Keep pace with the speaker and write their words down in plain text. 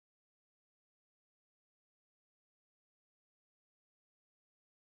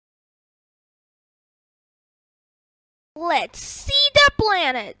Let's see the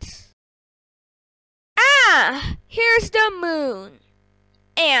planets. Ah, here's the moon.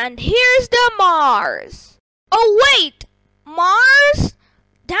 And here's the Mars. Oh wait, Mars?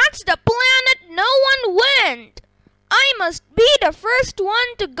 That's the planet no one went. I must be the first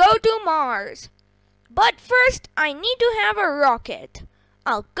one to go to Mars. But first, I need to have a rocket.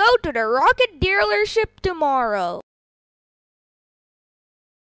 I'll go to the rocket dealership tomorrow.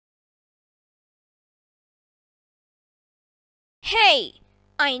 Hey,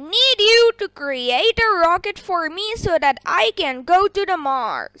 I need you to create a rocket for me so that I can go to the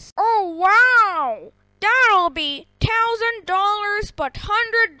Mars. Oh wow! That'll be $1,000 but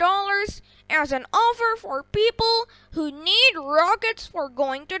 $100 as an offer for people who need rockets for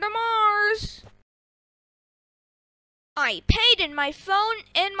going to the Mars. I paid in my phone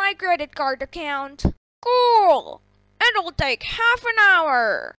and my credit card account. Cool! It'll take half an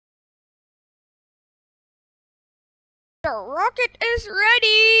hour. The rocket is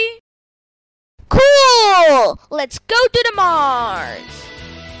ready! Cool! Let's go to the Mars!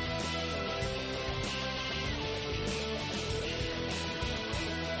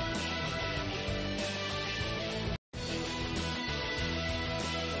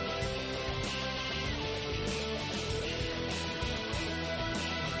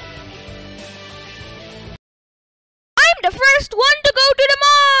 I'm the first one to go to the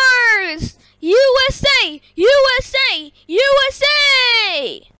Mars! USA! USA!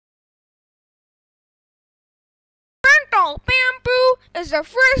 USA! Pintal Pampu is the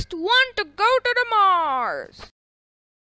first one to go to the Mars.